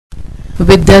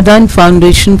Vidyadan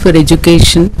Foundation for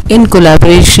Education, in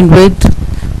collaboration with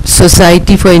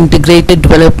Society for Integrated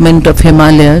Development of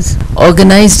Himalayas,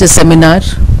 organized a seminar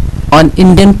on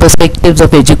Indian perspectives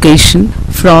of education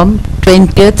from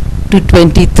 20th to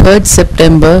 23rd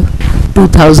September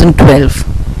 2012.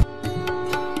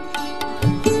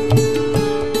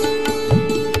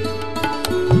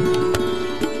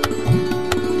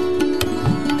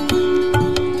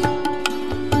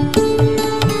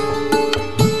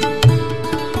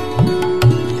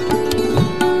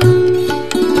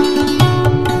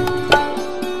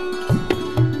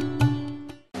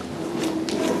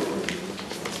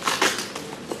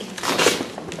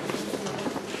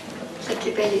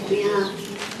 सबसे पहले तो यहाँ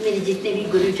मेरे जितने भी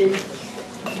गुरुजन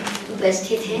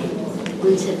उपस्थित हैं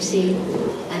उन सबसे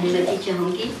अनुमति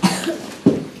चाहूँगी।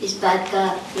 इस बात का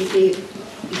मुझे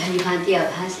भलीभांति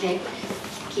आभास है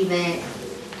कि मैं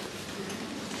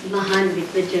महान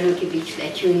विद्वज्जनों के बीच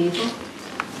बैठी हुई हूँ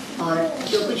और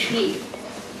जो कुछ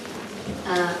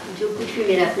भी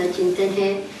मेरा अपना चिंतन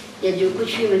है या जो कुछ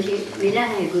भी मुझे मिला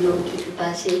है गुरुओं की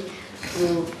कृपा से, वो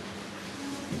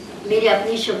मेरे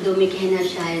अपने शब्दों में कहना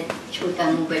शायद छोटा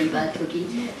मुँह बड़ी बात होगी।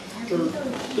 तो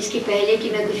इसके पहले कि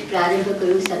मैं कुछ प्रारंभ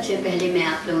करूं, सबसे पहले मैं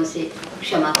आप लोगों से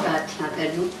क्षमा प्रार्थना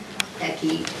कर दूं, ताकि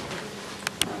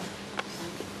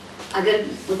अगर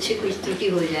मुझसे कुछ त्रुटि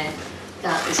हो जाए तो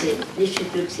आप उसे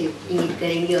निश्चित रूप से इंगित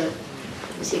करेंगे और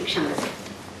उसे क्षमा करें।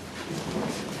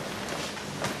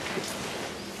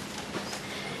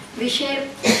 विषय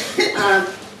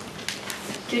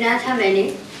चुना था मैंने,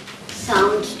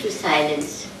 साउंड टू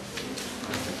साइलेंस।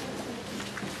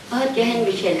 बहुत गहन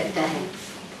विषय लगता है,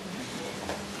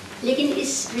 लेकिन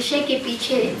इस विषय के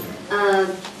पीछे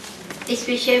इस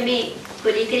विषय में को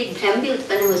लेकर एक भ्रम भी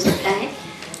उत्पन्न हो सकता है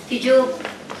कि जो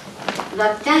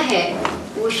वक्ता है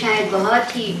वो शायद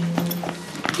बहुत ही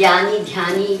ज्ञानी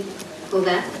ध्यानी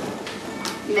होगा।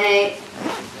 मैं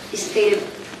इसके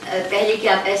पहले कि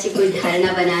आप ऐसी कोई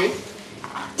धारणा बनाएं,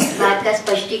 बात का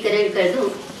स्पष्टीकरण कर दूं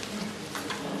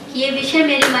कि ये विषय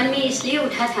मेरे मन में इसलिए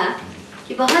उठा था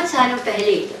कि बहुत सालों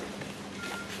पहले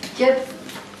जब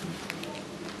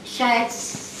शायद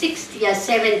 6th या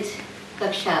 7th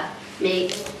कक्षा में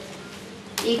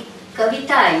एक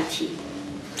कविता आई थी,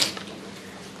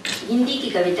 हिंदी की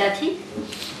कविता थी,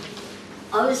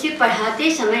 और उसे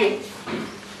पढ़ाते समय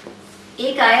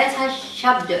एक आया था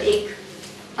शब्द, एक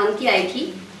पंक्ति आई थी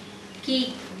कि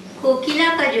कोकिला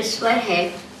का जो स्वर है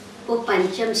वो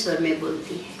पंचम स्वर में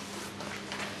बोलती है।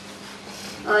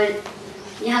 और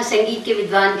यहाँ संगीत के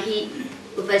विद्वान भी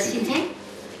उपस्थित हैं,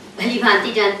 भली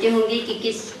भांति जानते होंगे कि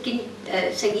किन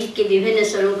संगीत के विभिन्न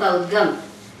स्वरों का उद्गम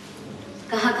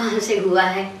कहाँ से हुआ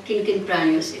है, किन किन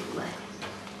प्राणियों से हुआ है।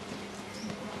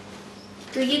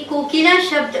 तो ये कोकिला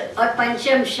शब्द और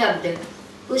पंचम शब्द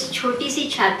उस छोटी सी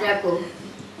छात्रा को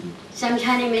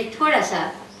समझाने में थोड़ा सा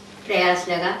प्रयास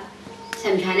लगा,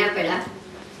 समझाना पड़ा।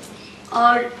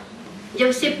 और जब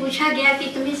उससे पूछा गया कि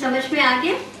तुम्हें समझ में आ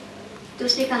गया, तो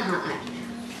उसने कहा हाँ आ गया।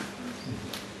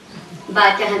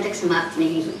 बात यहाँ तक समाप्त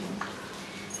नहीं हुई।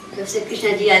 प्रोफेसर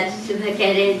कृष्णा जी आज सुबह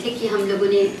कह रहे थे कि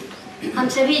हम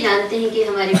सभी जानते हैं कि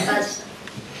हमारे पास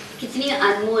कितनी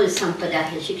अनमोल संपदा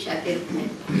है शिक्षा के रूप में,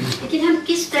 लेकिन हम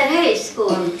किस तरह इसको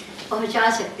पहुंचा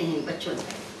सकते हैं बच्चों तक,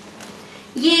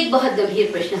 ये एक बहुत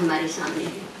गंभीर प्रश्न हमारे सामने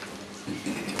है।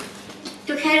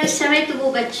 तो खैर उस समय तो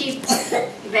वो बच्ची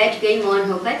बैठ गई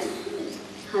मौन होकर।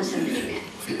 हाँ, समझ में आया,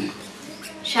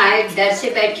 शायद डर से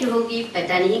बैठी होगी,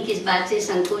 पता नहीं किस बात से,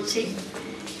 संकोच से,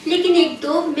 लेकिन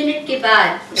 1-2 मिनट के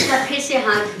बाद उसका फिर से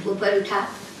हाथ ऊपर उठा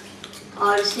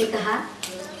और उसने कहा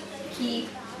कि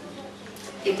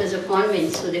it was a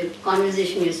convent, so the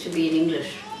conversation used to be in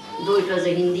English, though it was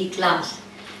a Hindi class.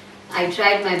 I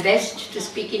tried my best to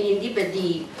speak in Hindi, but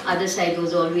the other side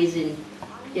was always in,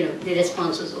 the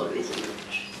response was always in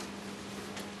English.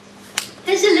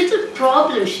 There's a little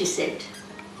problem, she said.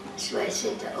 So I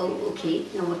said, oh, okay,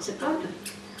 now what's the problem?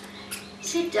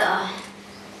 She said,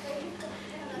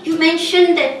 you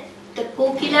mentioned that the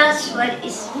kokila swar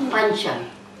is pancham.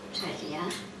 So I said, yeah.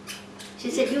 She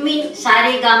said, you mean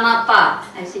sare gama pa?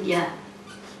 I said, yeah.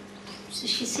 So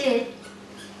she said,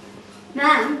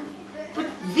 ma'am, but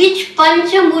which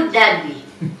pancham would that be?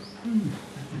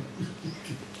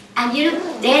 And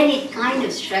then it kind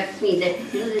of struck me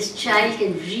that this child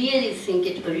can really think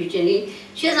it originally.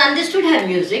 She has understood her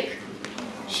music.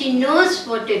 She knows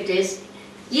what it is.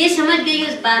 ये समझ गई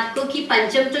उस बात को कि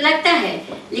पंचम तो लगता है,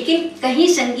 लेकिन कहीं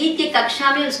संगीत के कक्षा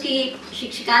में उसकी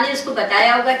शिक्षिका ने उसको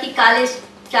बताया होगा कि काले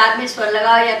 4 में स्वर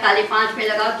लगाओ या काले 5 में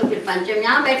लगाओ तो फिर पंचम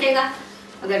यहाँ बैठेगा,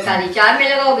 अगर काले 4 में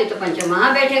लगाओगे तो पंचम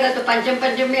वहाँ बैठेगा, तो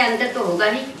पंचम में अंतर तो होगा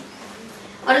ही।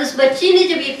 और उस बच्ची ने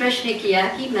जब ये प्रश्न किया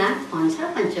कि मैम कौन सा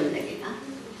पंचम लगेगा,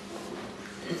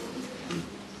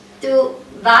 तो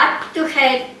बात तो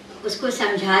खैर उसको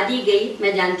समझा दी गई।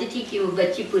 मैं जानती थी कि वो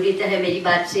बच्ची पूरी तरह मेरी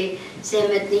बात से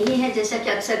सहमत नहीं है, जैसा कि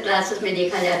अक्सर क्लासेस में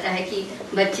देखा जाता है कि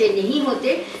बच्चे नहीं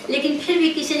होते, लेकिन फिर भी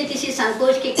किसी न किसी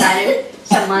संकोच के कारण,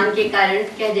 सम्मान के कारण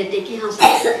कह देते कि हाँ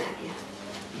समझ आ गया।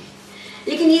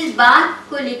 लेकिन इस बात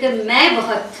को लेकर मैं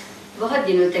बहुत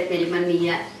दिनों तक मेरे मन में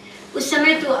यह उस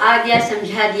समय तो आ गया,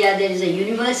 समझा दिया, there is a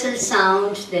universal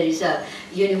sound, there is a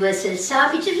universal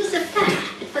sound, which was a fact.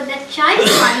 For that child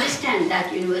to understand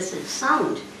that universal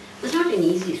sound was not an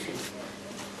easy thing.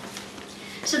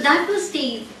 So that was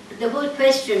the whole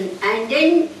question, and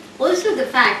then also the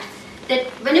fact that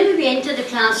whenever we enter the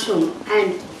classroom,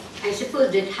 and I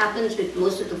suppose it happens with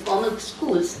most of the formal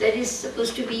schools, there is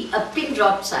supposed to be a pin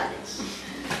drop silence.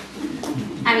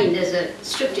 I mean, there's a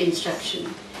strict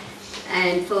instruction.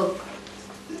 And for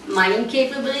my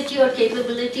incapability or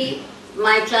capability,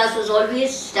 my class was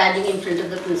always standing in front of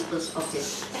the principal's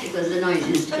office because the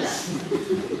noisiest class.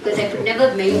 Because I could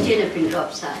never maintain a pin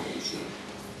drop silence.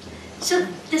 So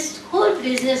this whole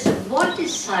business of what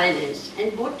is silence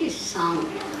and what is sound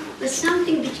was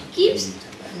something which keeps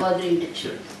bothering the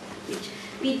children, which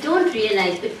we don't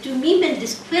realize. But to me, when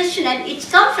this question, and it's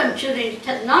come from children, it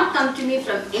has not come to me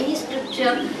from any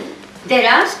scripture. There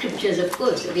are scriptures, of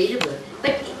course, available,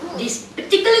 but this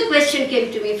particular question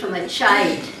came to me from a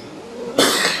child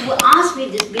who asked me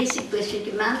this basic question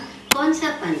कि ma'am कौन सा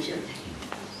पंचम है?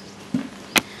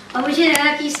 और मुझे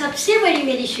लगा कि सबसे बड़ी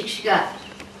मेरी शिक्षिका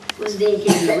उस दिन के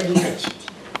लिए वही बच्ची थी,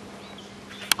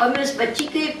 और मैं उस बच्ची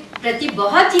के प्रति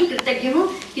बहुत ही कृतज्ञ हूँ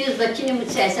कि उस बच्ची ने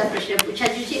मुझसे ऐसा प्रश्न पूछा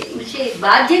जो मुझे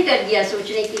बाध्य कर दिया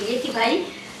सोचने के लिए कि भाई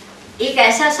एक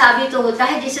ऐसा साबित तो होता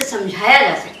है जिसे समझाया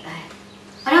जा सकता है,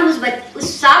 और हम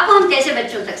उस साप को हम कैसे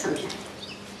बच्चों तक समझाएं।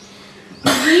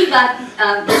 यही बात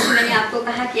जैसे मैंने आपको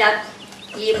कहा कि आप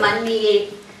ये मन में ये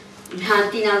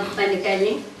भ्रांति ना उत्पन्न कर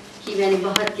लें कि मैंने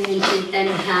बहुत गहन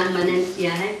चिंतन, ध्यान, मनन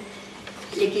किया है,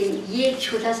 लेकिन ये एक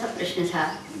छोटा सा प्रश्न था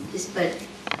जिस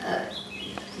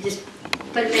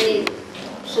पर मैंने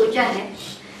सोचा है।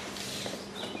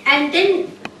 And then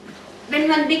when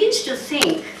one begins to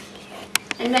think,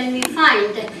 and when we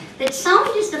find that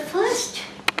sound is the first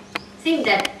thing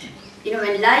that, you know,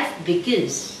 when life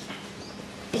begins,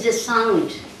 is a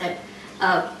sound that,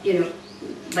 you know,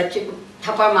 बच्चे को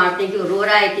थप्पड़ मारते हैं कि वो रो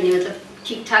रहा है कि नहीं, मतलब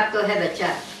ठीक ठाक तो है बच्चा,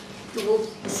 तो वो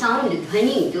साउंड,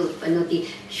 ध्वनि जो उत्पन्न होती है,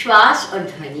 श्वास और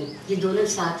ध्वनि ये दोनों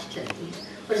साथ चलती हैं,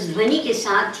 और इस ध्वनि के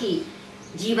साथ ही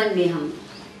जीवन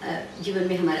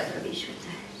में हमारा प्रवेश होता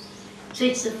है. So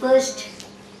it's the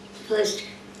first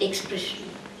expression,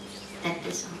 that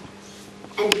is sound,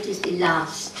 and it is the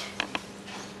last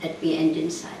that we end in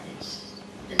silence.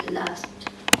 The last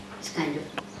is kind of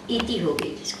इति हो गई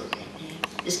जिसको कहते हैं,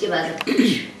 जिसके बाद अब कुछ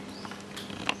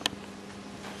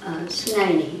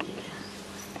सुनाई नहीं देता.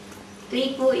 तो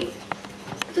एक वो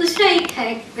दूसरा एक है,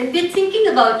 when we are thinking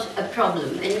about a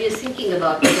problem, when we are thinking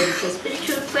about whether it's a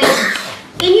spiritual quest,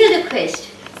 any other quest,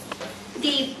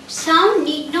 the sound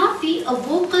need not be a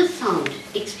vocal sound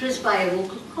expressed by a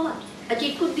vocal cord, but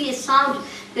it could be a sound,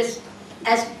 because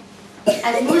as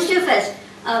most of us,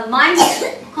 our mind is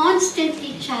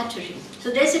constantly chattering. So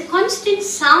there's a constant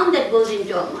sound that goes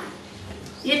into our mind.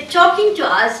 We are talking to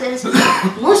ourselves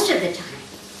most of the time.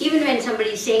 Even when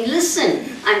somebody is saying,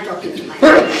 listen, I'm talking to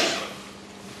myself.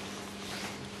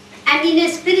 And in a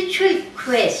spiritual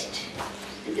quest,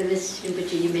 the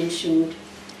Rinpoche mentioned,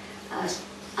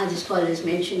 other scholars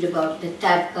mentioned about the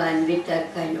tarka and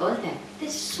vitarka and all that.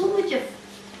 There's so much of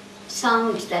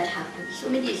sounds that happen, so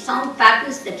many sound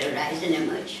patterns that arise and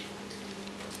emerge.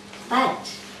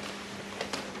 But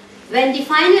when the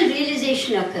final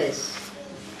realization occurs,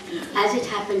 as it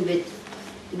happened with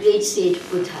the great sage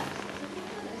Buddha,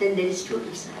 then there is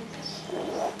total silence.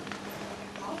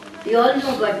 We all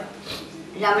know about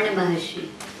Ramanan Maharshi,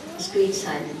 his great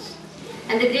silence,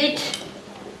 and the great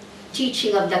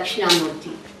teaching of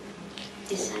Dakshinamurti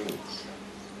is silence.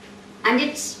 And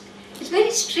it's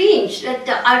very strange that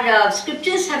our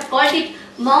scriptures have called it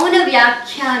Mauna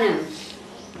Vyakhyanam.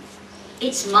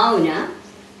 It's Mauna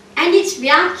and it's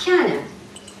Vyakhyanam.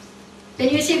 When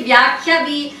you say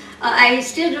Vyakhya, I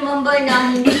still remember in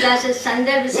our Hindi classes,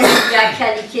 Sandarbh se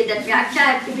Vyakhya likhiye, that Vyakhya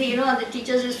had to be, you know, the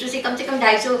teachers used to say, कम से कम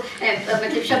 250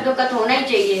 मतलब शब्दों का तो होना ही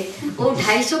चाहिए. वो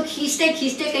 250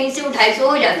 खींचते कहीं से वो 250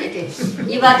 हो जाते थे.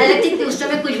 ये बात अलग थी कि उस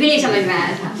समय कुछ भी नहीं समझ में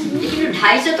आया था, लेकिन वो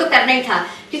 250 तो करना ही था,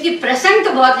 क्योंकि प्रसंग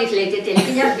तो बहुत लिख लेते थे,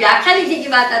 लेकिन जब व्याख्या लिखने की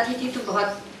बात आती थी तो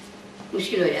बहुत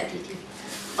मुश्किल हो जाती थी.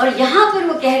 और यहाँ पर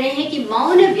वो कह रहे हैं कि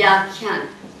मौन व्याख्यान,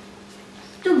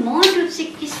 तो मौन रूप से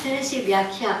किस तरह से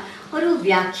व्याख्या, और वो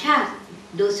व्याख्या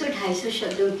 200-250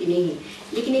 शब्दों की नहीं,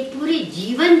 लेकिन एक पूरे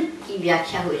जीवन की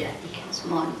व्याख्या हो जाती है उस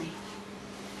मौन में।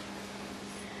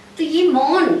 तो ये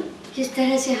मौन किस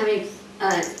तरह से हमें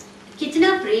कितना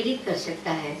प्रेरित कर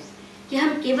सकता है कि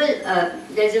हम केवल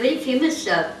there is a very famous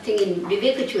thing in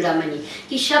विवेक चूड़ामणि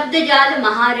कि शब्द जाल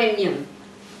महारण्यम।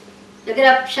 अगर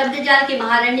आप शब्द जाल के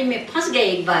महारण्य में फंस गए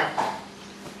एक बार,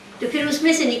 तो फिर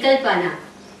उसमें से निकल पाना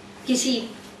किसी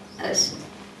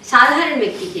साधारण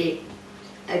व्यक्ति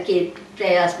के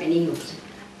प्रयास में नहीं हो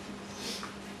सकता।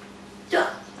 तो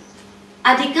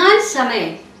अधिकांश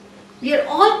समय we are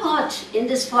all caught in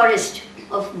this forest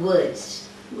of words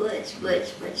all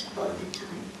the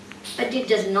time. But it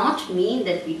does not mean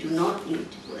that we do not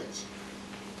need words.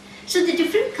 So the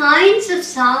different kinds of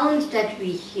sounds that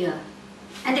we hear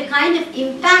and the kind of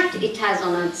impact it has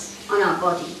on us, on our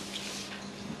body.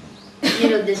 You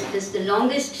know, the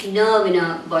longest nerve in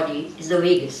our body is the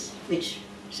vagus, which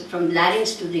so from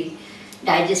larynx to the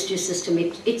digestive system,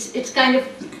 it's kind of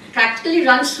practically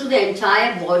runs through the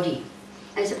entire body.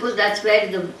 I suppose that's where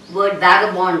the word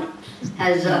vagabond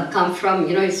has come from.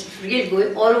 You know, it's really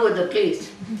going all over the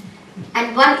place.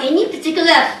 And any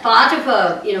particular part of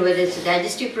a, you know, whether it's a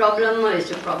digestive problem or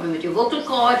it's a problem with your vocal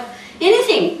cord,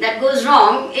 anything that goes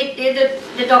wrong,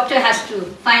 the doctor has to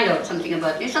find out something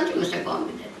about it. Something must have gone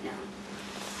with it.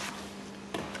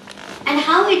 And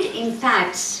how it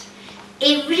impacts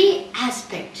every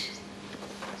aspect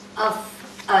of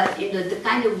you know, the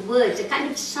kind of words, the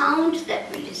kind of sounds that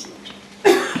we listen to,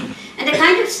 and the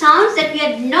kind of sounds that we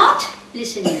are not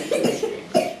listening to as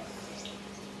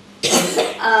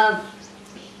well.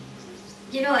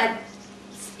 You know,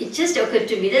 it just occurred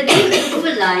to me that there's a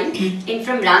beautiful line in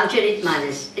from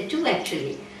Ramcharitmanas, two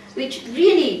actually, which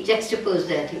really juxtapose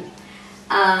that.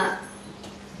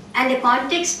 And the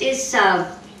context is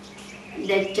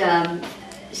that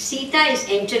Sita is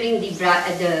entering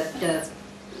the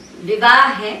विवाह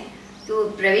है तो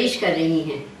प्रवेश कर रही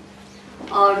हैं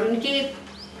और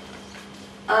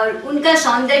उनका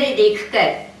सौंदर्य देखकर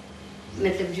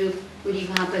मतलब जो पूरी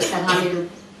वहाँ पर सभा में लोग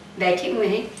बैठे हुए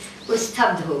हैं वो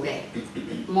स्तब्ध हो गए,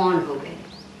 मौन हो गए।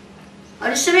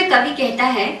 और उस समय कवि कहता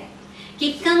है कि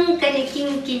कंकन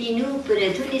किंकिनी नूपुर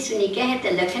धुनि सुनि कहत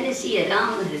लखन सिय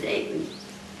राम हृदय गुनि।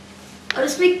 और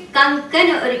उसमें कंकन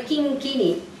और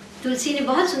किंकिनी तुलसी ने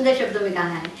बहुत सुंदर शब्दों में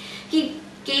कहा है कि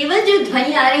केवल जो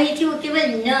ध्वनि आ रही थी वो केवल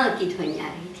न की ध्वनि आ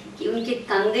रही थी, कि उनके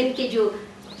कंगन के जो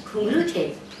घुंघरू थे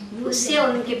उससे और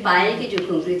उनके पायल के जो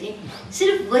घुंघरू थे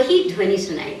सिर्फ वही ध्वनि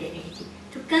सुनाई दे रही थी।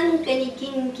 तो कंकनी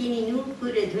किंकिनी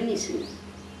नूपुर धुनि सुनी।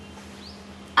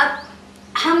 अब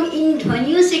हम इन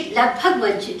ध्वनियों से लगभग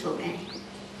वंचित हो गए हैं।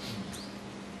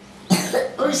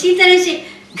 और उसी तरह से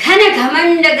घन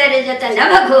घमंड गरजत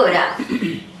नभ घोरा,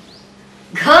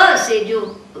 घ से जो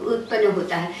उत्पन्न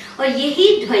होता है, और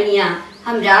यही ध्वनियाँ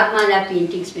हम रागमाला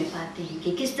पेंटिंग्स में पाते हैं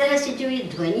कि किस तरह से जो ये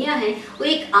ध्वनियाँ हैं वो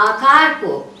एक आकार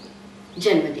को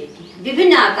जन्म देती हैं,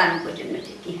 विभिन्न आकारों को जन्म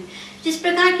देती हैं। जिस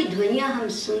प्रकार की ध्वनियाँ हम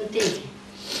सुनते हैं,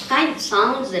 kind of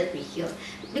sounds that we hear,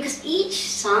 because each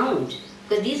sound,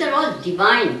 because these are all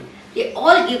divine, they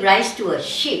all give rise to a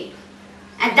shape,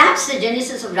 and that's the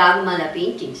genesis of Ragamala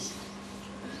paintings.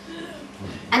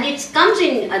 And it comes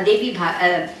in Devi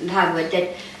Bhagavad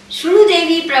that Shru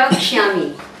Devi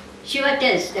Pravakshyami, Shiva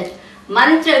tells that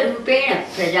मंत्र रूपेण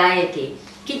प्रजायते,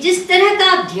 कि जिस तरह का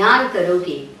आप ध्यान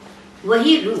करोगे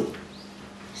वही रूप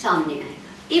सामने आएगा।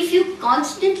 If you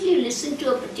constantly listen to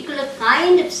a particular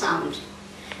kind of sound,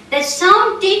 that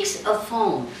sound takes a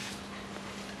form.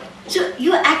 So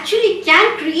you actually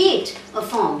can create a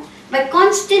form by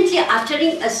constantly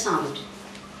uttering a sound.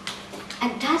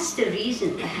 And that's the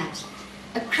reason perhaps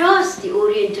across the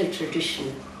Oriental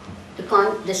tradition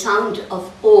the sound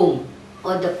of Om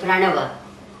or the Pranava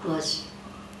was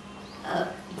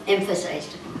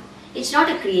emphasized upon. It's not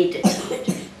a created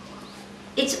sound.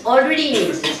 It's already in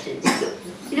existence.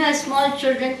 You know, as small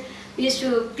children, we used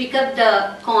to pick up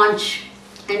the conch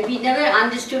and we never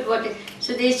understood what it,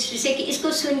 so they used to say कि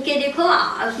इसको सुन के देखो,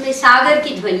 उसमें सागर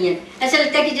की ध्वनि है, ऐसा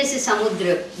लगता है कि जैसे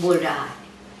समुद्र बोल रहा है.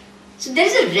 So there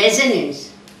is a resonance.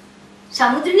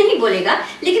 समुद्र नहीं बोलेगा,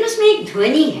 लेकिन उसमें एक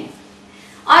ध्वनि है.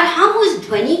 और हम उस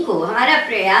ध्वनि को, हमारा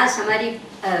प्रयास, हमारी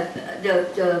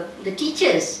the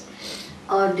teachers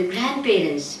or the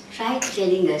grandparents tried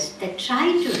telling us that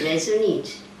try to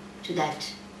resonate to that.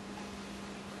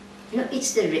 You know,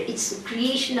 it's the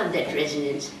creation of that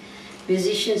resonance.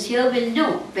 Musicians here will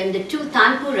know when the two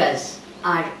tanpuras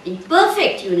are in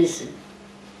perfect unison,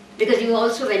 because you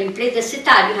also, when you play the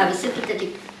sitar, you have a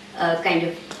sympathetic kind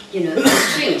of, you know,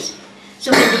 strings.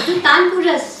 So when the two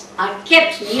tanpuras are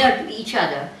kept near to each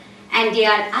other and they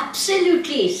are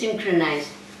absolutely synchronized,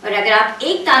 और अगर आप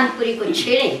एक तानपुरी को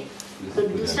छेड़ें तो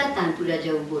दूसरा तानपुरा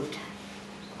जब बोलता है,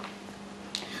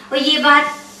 और ये बात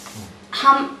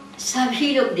हम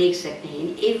सभी लोग देख सकते हैं in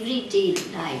everyday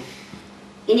life,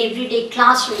 in everyday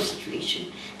classroom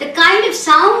situation. The kind of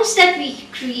sounds that we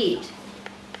create,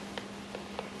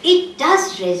 it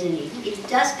does resonate, it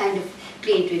does kind of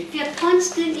create it. We are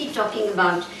constantly talking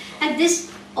about, and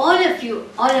this, all of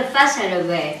us are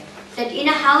aware that in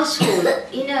a household,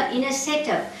 in a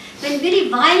setup, when very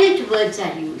violent words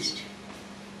are used,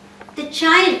 the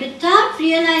child, without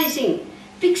realizing,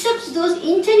 picks up those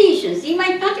intonations. He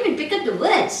might not even pick up the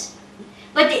words,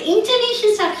 but the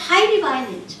intonations are highly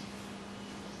violent,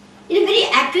 very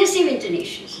aggressive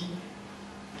intonations,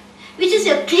 which is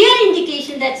a clear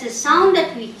indication that the sound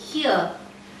that we hear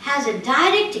has a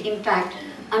direct impact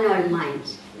on our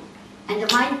minds. And the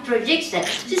mind projects that.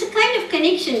 There's a kind of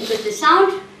connection because the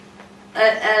sound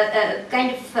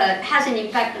has an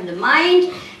impact on the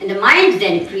mind, and the mind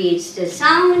then creates the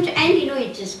sound, and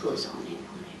it just goes on and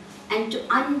on and on. And to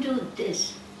undo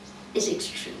this is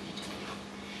extremely difficult.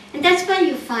 And that's why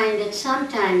you find that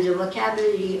sometimes the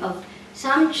vocabulary of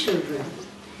some children,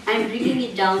 I'm bringing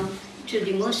it down to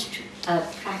the most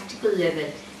practical level,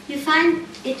 you find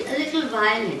it a little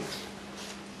violent.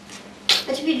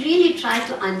 But if we really try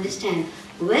to understand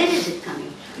where is it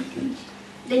coming from,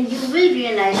 then you will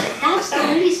realize that that's the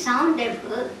only sound they've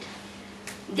heard.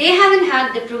 They haven't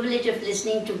had the privilege of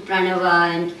listening to pranava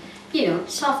and,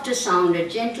 softer sound or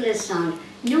gentler sound.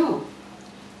 No.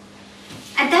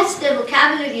 And that's the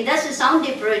vocabulary, that's the sound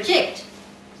they project.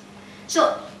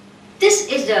 So this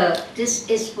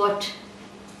is what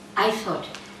I thought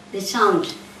the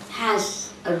sound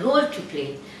has a role to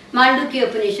play. Mandukya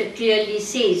Upanishad clearly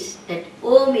says that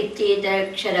Om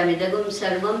Ityeta Ksharamidagum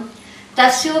Sarvam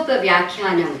Tasyopa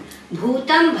Vyakhyanam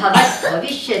Bhutam Bhavat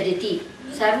Bhavishyaditi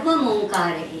Sarvam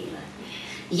Omkara Eva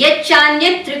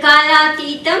Yachanyat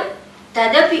Trikalatitam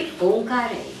Tadapi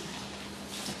Omkara Eva.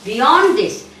 Beyond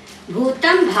this,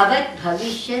 Bhutam Bhavat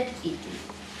Bhavishyat Iti.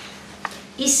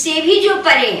 Isse bhi jo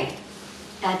pare hai,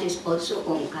 that is also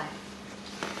Omkara.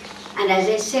 And as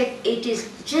I said, it is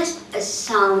just a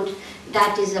sound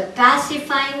that is a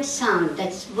pacifying sound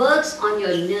that works on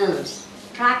your nerves,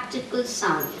 practical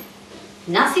sound.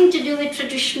 Nothing to do with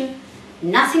tradition,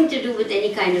 nothing to do with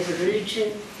any kind of a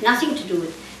religion, nothing to do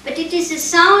with, but it is a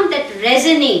sound that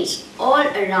resonates all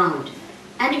around.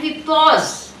 And if we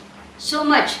pause so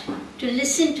much to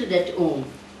listen to that Om,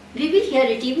 we will hear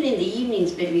it even in the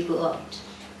evenings when we go out.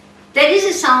 There is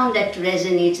a sound that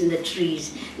resonates in the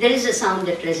trees. There is a sound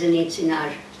that resonates in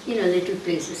our, little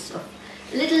places of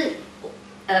little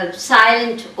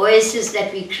silent oasis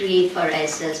that we create for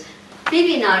ourselves.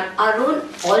 Maybe in our own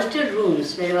altar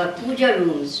rooms, where our puja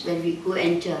rooms, where we go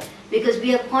enter, because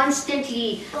we are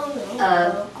constantly,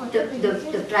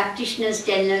 the practitioners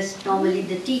tell us, normally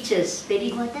the teachers,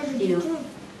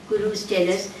 gurus tell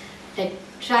us that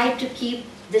try to keep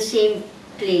the same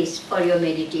place for your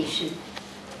meditation.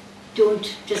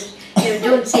 Don't just,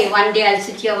 don't say one day I'll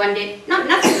sit here, one day,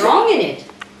 nothing wrong in it.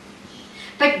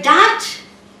 But that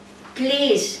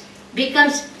place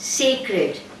becomes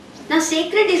sacred. Now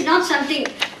sacred is not something,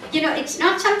 it's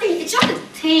not a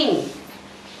thing.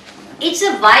 It's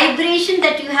a vibration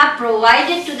that you have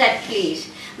provided to that place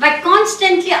by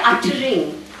constantly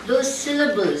uttering those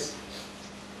syllables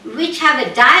which have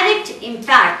a direct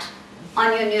impact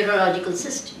on your neurological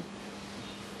system.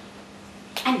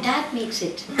 And that makes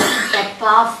it that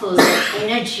powerful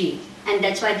energy. And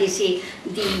that's why they say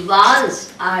the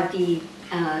vowels are the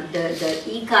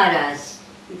ikaras,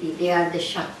 they are the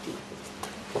shakti.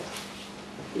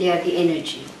 They are the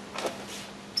energy.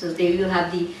 So there you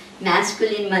have the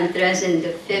masculine mantras and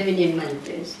the feminine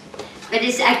mantras. But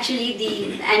it's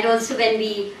actually and also when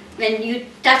you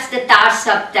touch the tar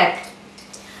saptak,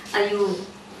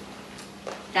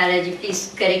 Taraji,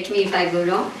 please correct me if I go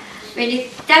wrong. When you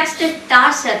touch the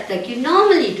tar saptak, you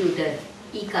normally do the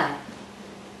ikar,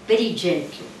 very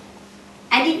gently.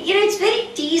 And it's very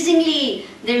teasingly,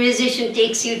 the musician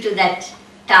takes you to that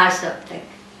tar saptak.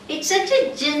 It's such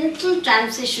a gentle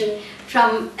transition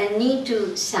from a ni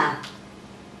to sa.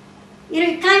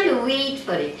 You kind of wait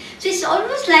for it. So it's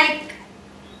almost like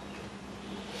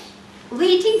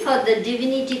waiting for the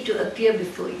divinity to appear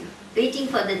before you, waiting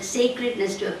for that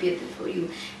sacredness to appear before you.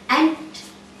 And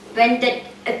when that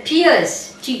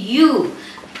appears to you,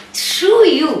 through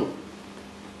you,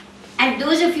 and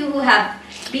those of you who have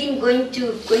been going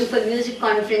for music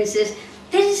conferences,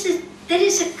 there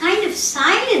is a kind of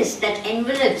silence that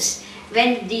envelops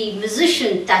when the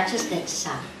musician touches that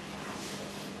sound.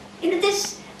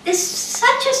 There's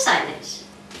such a silence.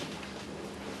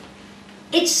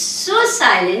 It's so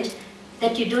silent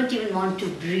that you don't even want to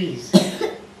breathe.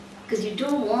 because you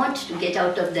don't want to get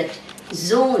out of that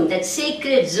zone, that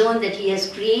sacred zone that he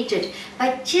has created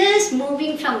by just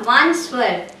moving from one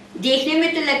swar. देखने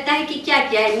में तो लगता है कि क्या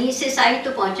किया है, नी से साई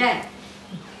तो पहुंचा है,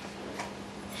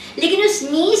 लेकिन उस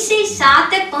नी से सा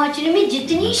तक पहुंचने में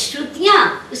जितनी श्रुतियां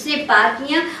उसने पार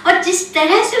किया और जिस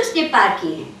तरह से उसने पार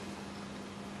की हैं,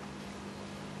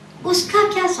 उसका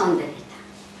क्या सौंदर्य था?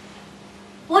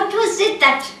 What was it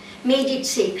that made it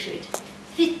sacred?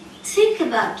 If you think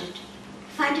about it,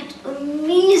 find it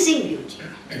amazing beauty,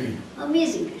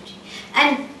 amazing beauty,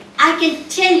 and I can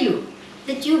tell you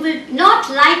that you will not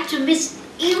like to miss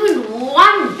even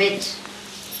one bit.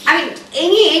 I mean,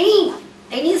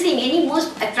 anything, any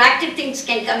most attractive things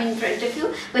can come in front of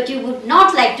you, but you would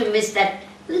not like to miss that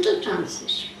little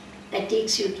transition that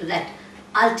takes you to that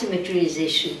ultimate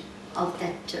realization of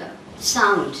that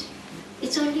sound.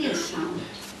 It's only a sound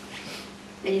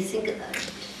when you think about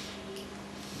it.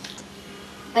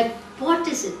 But what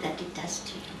is it that it does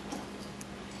to you?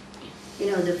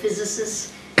 You know, the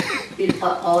physicists,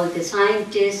 all the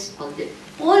scientists,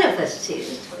 all of us say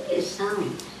it's only a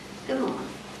sound. Come on.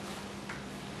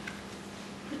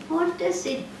 But what does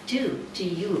it do to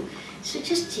you? So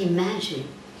just imagine,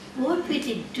 what will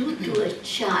it do to a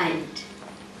child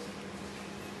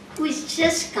who is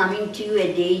just coming to you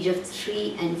at the age of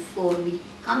 3 and 4, who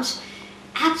comes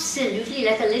absolutely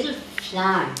like a little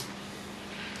flower,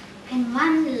 and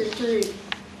one little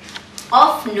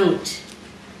off note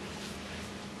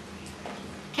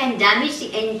can damage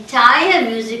the entire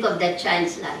music of that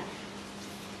child's life.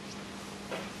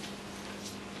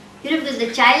 You know, because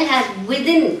the child has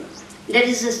within,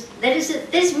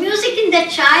 there's music in that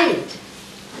child.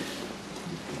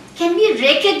 Can we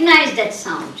recognize that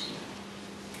sound?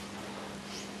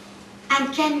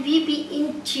 And can we be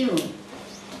in tune?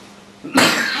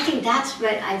 I think that's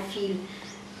where I feel,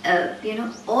 you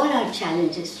know, all our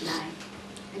challenges lie.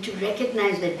 And to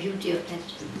recognize the beauty of that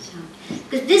sound.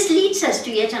 Because this leads us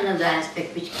to yet another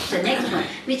aspect, which is the next one,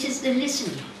 which is the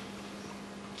listening.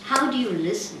 How do you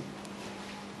listen?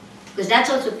 Because that's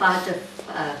also part of,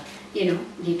 you know,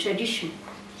 the tradition.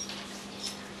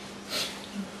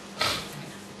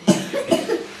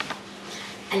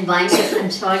 And wind up,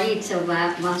 I'm sorry, it's a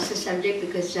master subject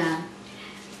because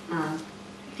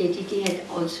KTT had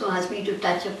also asked me to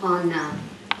touch upon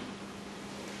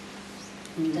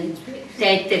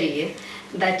Taittiriya,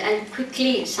 but I'll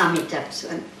quickly sum it up, so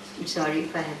I'm sorry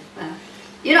if I have,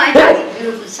 you know, I think it's a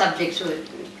beautiful subject, so it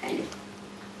kind of,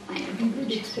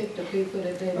 Expect a paper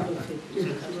at the end of it.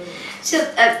 So,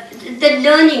 the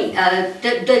learning,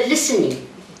 the listening,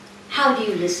 how do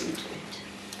you listen to it?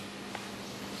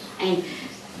 And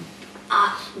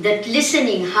that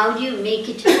listening, how do you make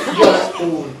it your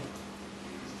own?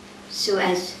 So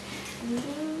as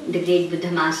the great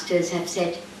Buddha masters have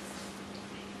said,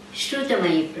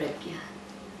 श्रुतमयी प्रज्ञा,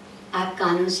 आप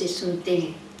कानों से सुनते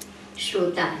हैं,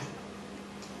 श्रोता है।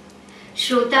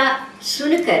 श्रोता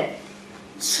सुनकर,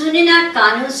 सुनना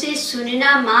कानों से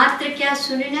सुनना मात्र क्या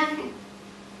सुनना है?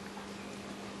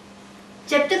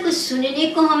 जब तक उस सुनने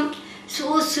को हम,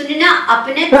 वो सुनना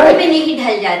अपने में नहीं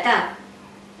ढल जाता,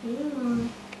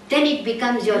 then it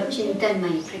becomes your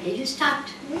chintanmaya prajna. You start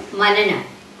manana.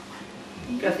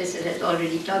 Professor has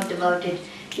already talked about it.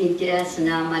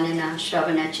 Nityasana, manana,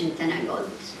 shravana, chintana, and all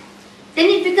this. Then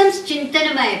it becomes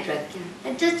chintanamaya prajna.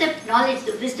 That's just the knowledge,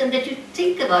 the wisdom that you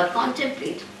think about,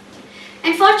 contemplate.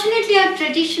 And fortunately our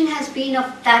tradition has been of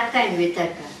tarka and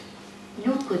vitarka,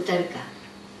 no kutarka.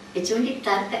 It's only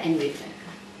tarka and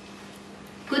vitarka.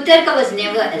 Kutarka was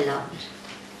never allowed.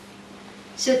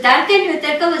 So tarka and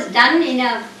vitarka was done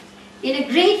with a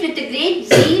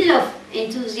great zeal of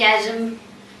enthusiasm,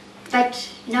 but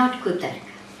not kutarka.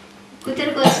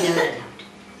 कुतर्क was never allowed.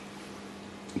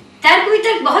 तर्क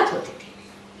वितर्क बहुत होते थे.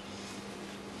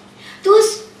 तो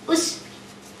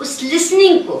उस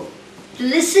listening को, to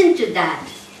listen to that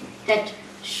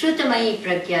श्रुतमयी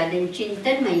Pragya, then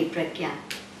चिंतनमयी Pragya,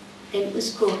 then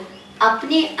उसको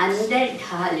अपने अंदर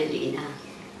ढाल लेना.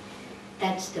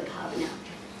 That's the bhavana.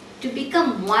 To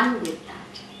become one with that.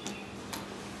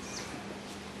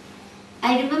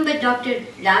 I remember Dr.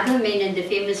 Raghav Menon, the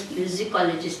famous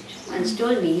musicologist, once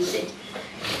told me, he said,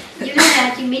 you know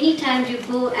that many times you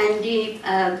go and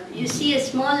you see a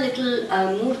small little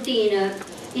murti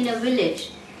in a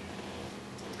village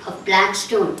of black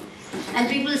stone, and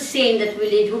people say in that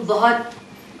village, वो बहुत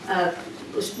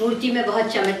उस मूर्ति में बहुत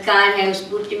चमत्कार है, उस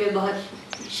मूर्ति में बहुत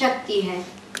शक्ति है.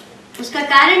 उसका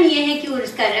कारण ये है कि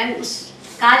उसका रंग, उस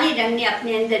काले रंग ने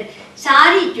अपने अंदर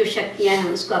सारी जो शक्तियाँ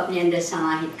हैं उसको अपने अंदर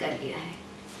समाहित कर लिया है,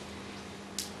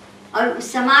 और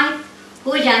समाहित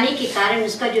हो जाने के कारण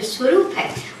उसका जो स्वरूप है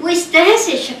वो इस तरह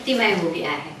से शक्तिमय हो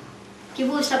गया है कि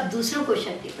वो सब दूसरों को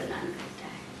शक्ति प्रदान करता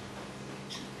है.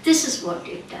 This is what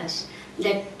it does.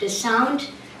 That the sound,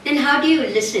 then how do you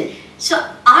listen? So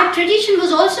our tradition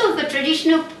was also a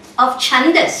tradition of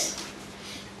chandas.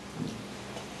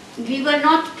 We were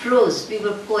not prose, we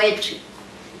were poetry.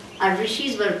 Our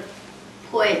rishis were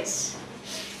poets.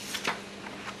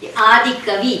 The Adi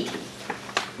Kavi थे.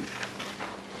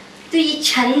 तो ये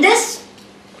छंदस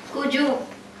को जो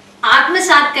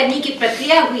आत्मसात करने की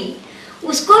प्रक्रिया हुई,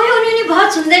 उसको भी उन्होंने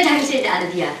बहुत सुंदर ढंग से डाल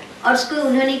दिया और उसको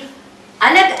उन्होंने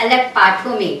अलग अलग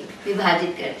पाठों में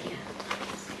विभाजित कर दिया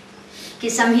कि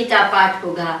संहिता पाठ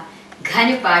होगा,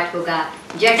 घन पाठ होगा,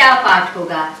 जटा पाठ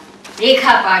होगा,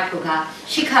 रेखा पाठ होगा,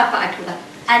 शिखा पाठ होगा,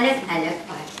 अलग अलग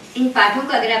पाठ. इन पाठों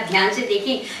को अगर आप ध्यान से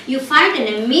देखें, you find an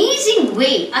amazing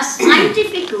way, a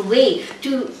scientific way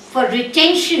for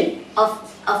retention of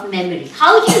memory.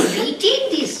 How do you retain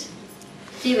this?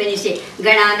 See, when you say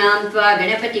Gananam Tva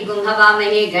Ganapati Gum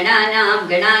Havamahe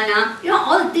Gananam,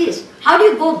 all this. How do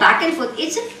you go back and forth?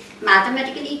 It's a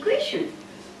mathematical equation.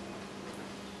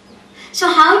 So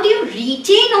how do you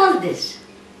retain all this?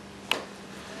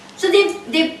 So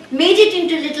they made it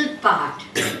into little part.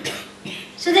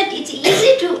 So that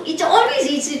it's always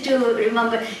easy to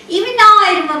remember. Even now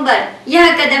I remember,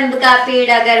 यह कदम्ब का पेड़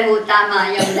अगर होता माँ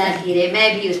यमुना धीरे,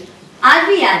 मैं भी आज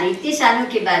भी याद है, इतने सालों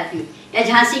के बाद भी, या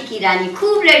झांसी की रानी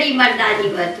खूब लड़ी मर्दानी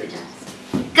वह तो जा,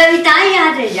 कविताएं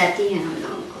याद रह जाती हैं हम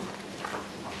लोगों को.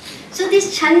 So this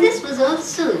chandas was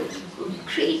also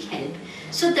great help.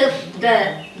 So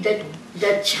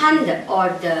the chand or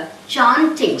the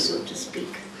chanting, so to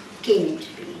speak, came into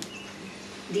being.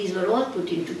 These were all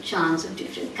put into chants of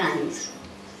different kinds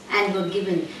and were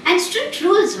given, and strict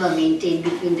rules were maintained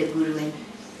between the guru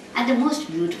and the most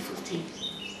beautiful thing,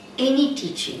 any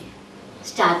teaching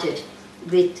started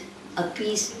with a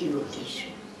peace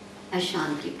invocation, a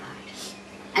shanti part.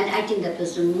 And I think that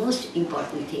was the most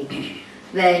important thing,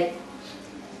 where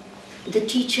the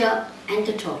teacher and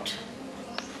the taught,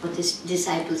 or the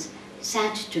disciples,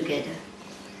 sat together.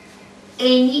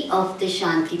 Any of the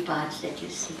shanti parts that you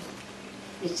see,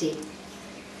 let's say,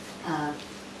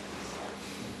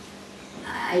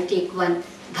 I take one,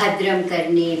 Bhadram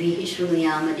karne bhi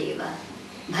shrunuyama deva,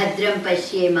 Bhadram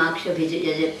pashye maksha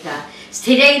bhijajatra,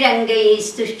 Sthirairangai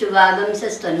stushtvagam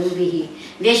sastanubihi,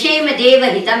 Vyashema deva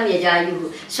hitam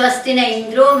yajayuhu, Swastina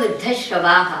indro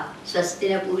viddhashavaha,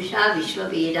 Swastina pusha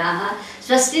vishwavedaha,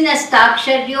 Swastina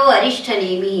staksharyo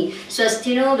arishthanemihi,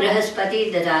 Swastino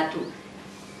brahaspati dadatu.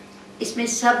 इसमें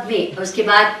सब में, और उसके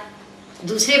बाद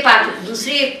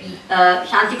दूसरे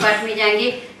शांति पाठ में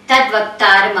जाएंगे, तद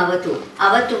वक्तारम अवतु,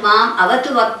 अवतु माम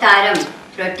अवतु वक्तारम,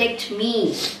 protect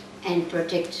me and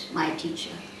protect my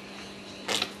teacher.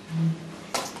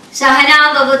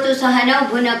 सहना भवतु सहनौ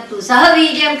भुनक्तु सह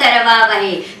वीर्यं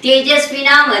करवावहे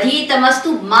तेजस्विनाम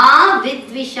अधीतमस्तु मा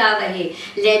विद्विषावहे.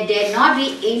 Let there not be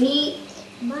any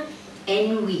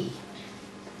envy,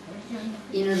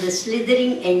 the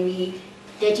slithering envy.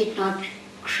 Let it not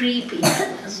creep into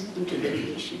us, into the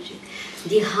relationship.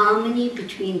 The harmony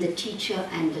between the teacher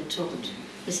and the taught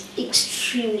was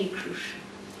extremely crucial,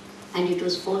 and it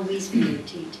was always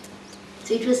maintained.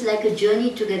 So it was like a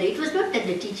journey together. It was not that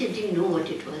the teacher didn't know what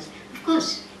it was, of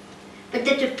course, but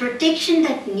that the protection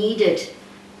that needed,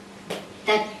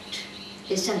 that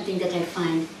is something that I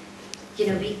find,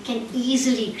 we can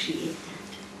easily create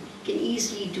that. We can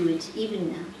easily do it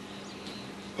even now.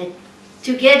 That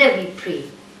together we pray,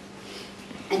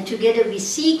 and together we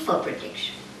seek for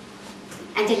protection.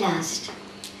 And the last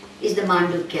is the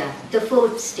Mandukya, the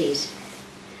fourth stage.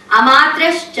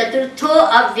 Amatrash chaturtho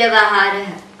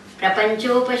avyavaharah,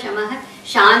 prapanchopashamah,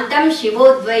 shantam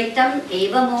shivodvaitam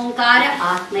evam omkara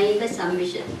atmaiva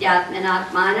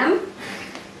samvishatyatmanatmanam.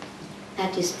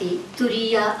 That is the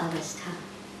Turiya Avastha.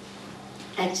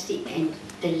 That's the end,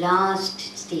 the last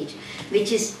stage,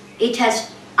 which is, it has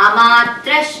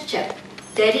amatrascha.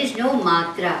 There is no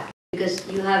matra, because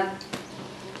you have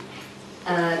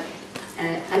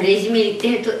अंग्रेजी में लिखते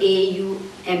हैं तो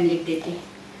AUM लिख देते हैं,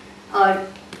 और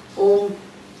ओम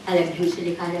अलग ढंग से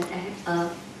लिखा जाता है,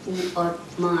 उ और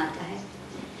माँ आता है.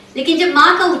 लेकिन जब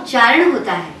माँ का उच्चारण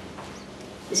होता है,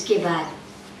 उसके बाद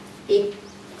एक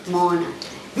मौन आता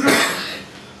है.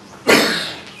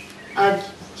 और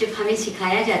जब हमें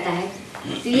सिखाया जाता है,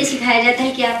 तो ये सिखाया जाता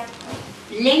है कि आप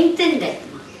lengthen that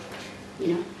ma,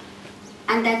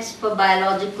 and that's for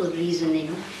biological reason,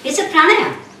 It's a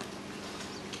pranayama.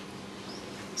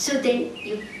 So then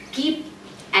you keep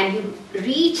and you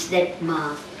reach that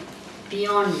ma,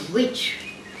 beyond which,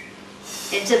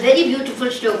 it's a very beautiful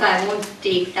shloka, I won't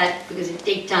take that because it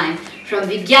takes time, from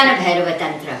Vijnana Bhairava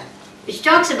Tantra, which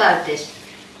talks about this,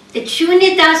 That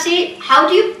Shunyata say, how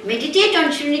do you meditate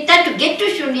on Shunyata? To get to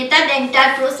Shunyata, the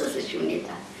entire process is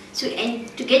Shunyata. So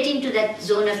to get into that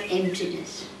zone of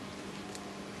emptiness.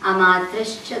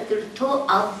 Amatraschaturtho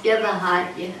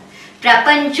avyavaharya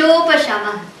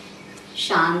prapanchopashamah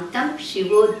shantam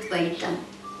shivodvaitam.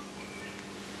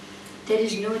 There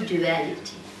is no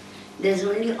duality. There is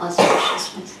only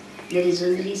auspiciousness. There is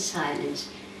only silence.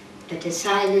 But a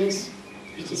silence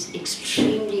which is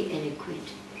extremely eloquent,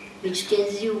 which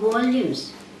tells you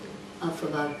volumes of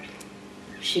about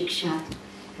Shiksha.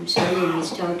 I'm sorry I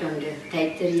missed out on the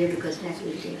Taittiriya because that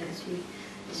will take us.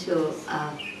 So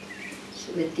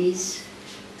with these,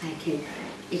 I think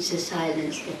it's a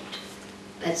silence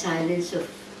that silence of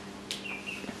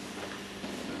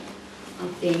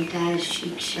the entire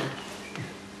Shiksha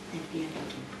that we are